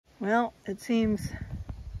Well, it seems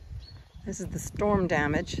this is the storm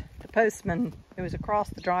damage. The postman, it was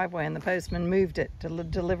across the driveway and the postman moved it to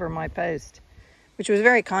deliver my post, which was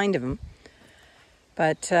very kind of him.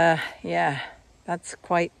 But yeah, that's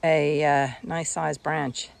quite a nice sized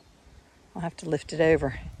branch. I'll have to lift it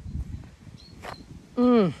over.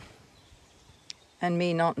 And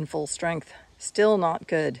me not in full strength. Still not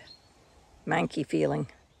good. Manky feeling.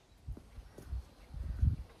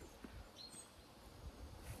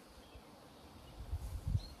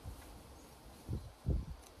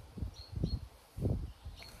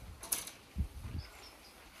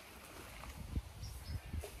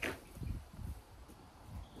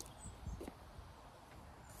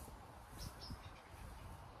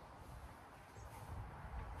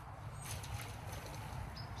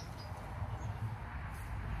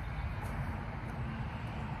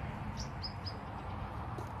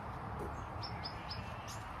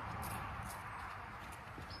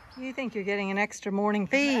 You think you're getting an extra morning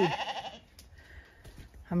feed.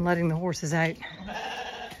 I'm letting the horses out.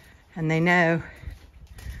 And they know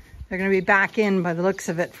they're going to be back in by the looks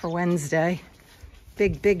of it for Wednesday.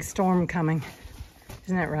 Big storm coming.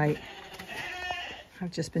 Isn't that right?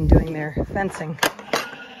 I've just been doing their fencing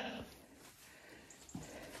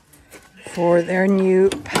for their new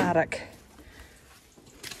paddock.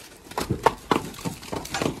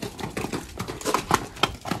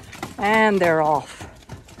 And they're off.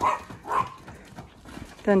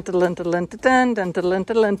 Dun dun dun dun dun dun dun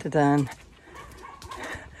dun dun.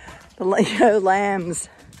 The lambs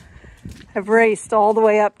have raced all the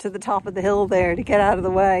way up to the top of the hill there to get out of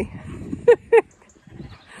the way.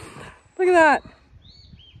 Look at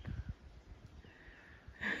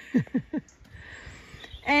that.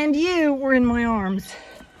 And you were in my arms.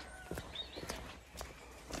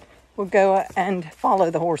 We'll go and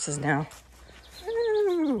follow the horses now.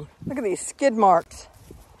 Ooh, look at these skid marks.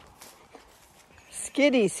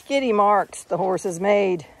 Skiddy marks the horses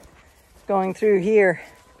made going through here.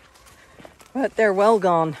 But they're well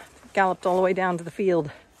gone. Galloped all the way down to the field.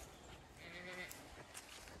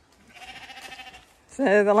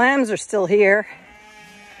 So the lambs are still here.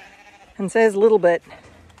 And says a little bit.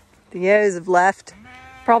 The ewes have left.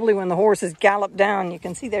 Probably when the horses gallop down, you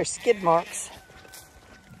can see their skid marks.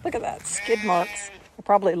 Look at that, skid marks. They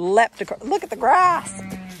probably leapt across. Look at the grass.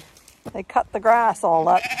 They cut the grass all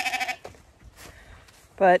up.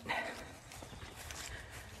 But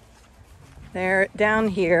they're down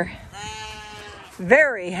here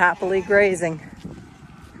very happily grazing.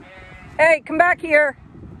 Hey, come back here.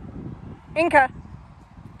 Inca.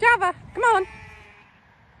 Java, come on.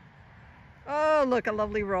 Oh, look, a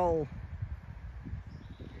lovely roll.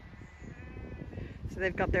 So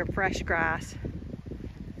they've got their fresh grass.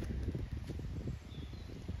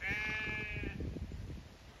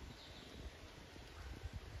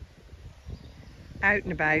 Out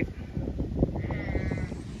and about.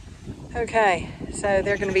 Okay, so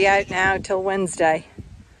they're going to be out now till Wednesday.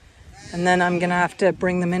 And then I'm going to have to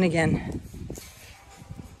bring them in again.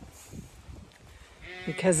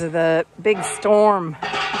 Because of the big storm.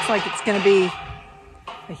 Looks like it's going to be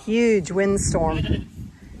a huge windstorm.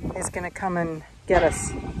 It's going to come and get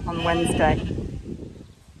us on Wednesday.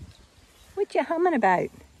 What you humming about?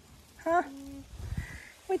 Huh?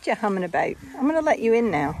 What you humming about? I'm going to let you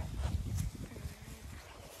in now.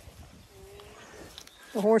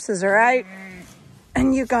 The horses are out,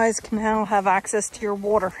 and you guys can now have access to your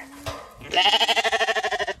water.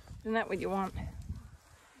 Isn't that what you want?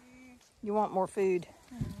 You want more food.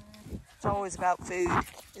 It's always about food,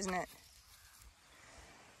 isn't it?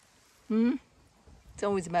 It's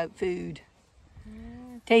always about food.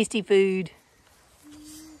 Tasty food.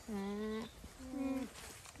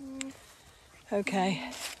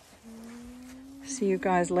 Okay. See you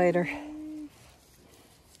guys later.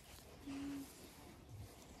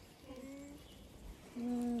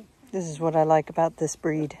 This is what I like about this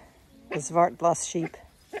breed, the Zwartbles sheep.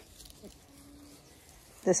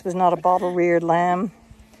 This was not a bottle-reared lamb,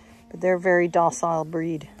 but they're a very docile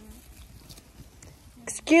breed.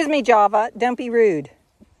 Excuse me, Java, don't be rude.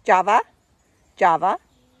 Java, come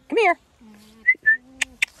here.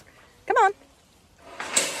 Come on.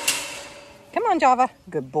 Come on, Java.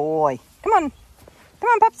 Good boy. Come on,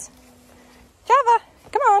 pups. Java,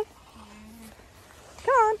 come on.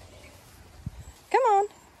 Come on. Come on.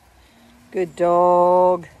 Good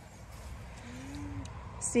dog.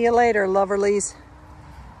 See you later, loverlies.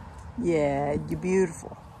 Yeah, you're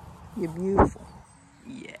beautiful. You're beautiful.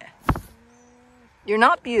 Yeah. You're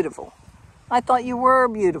not beautiful. I thought you were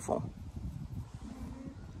beautiful.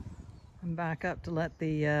 I'm back up to let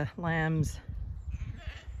the lambs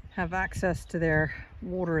have access to their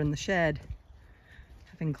water in the shed.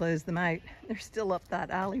 I've and closed them out. They're still up that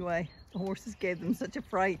alleyway. The horses gave them such a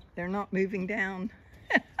fright. They're not moving down.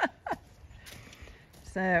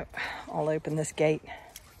 So I'll open this gate.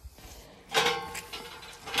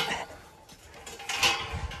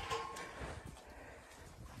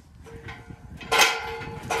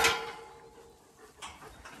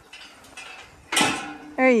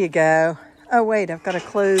 There you go. Oh wait, I've got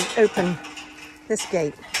to open this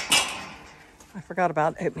gate. I forgot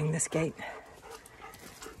about opening this gate.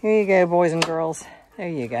 Here you go, boys and girls. There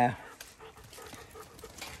you go.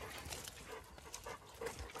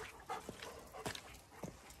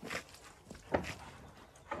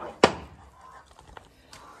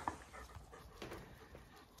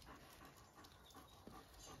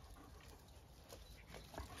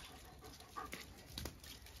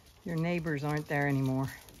 Your neighbors aren't there anymore.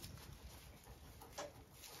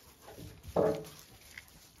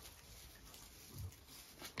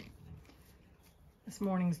 This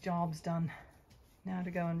morning's job's done. Now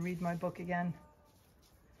to go and read my book again.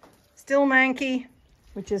 Still manky,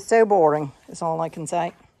 which is so boring, is all I can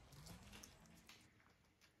say.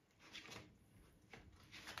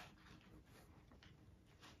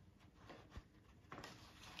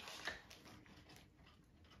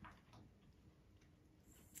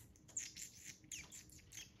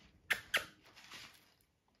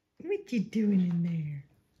 What you doing in there?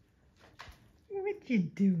 What you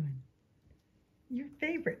doing? Your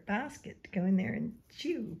favorite basket to go in there and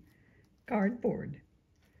chew cardboard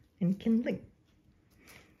and kindling.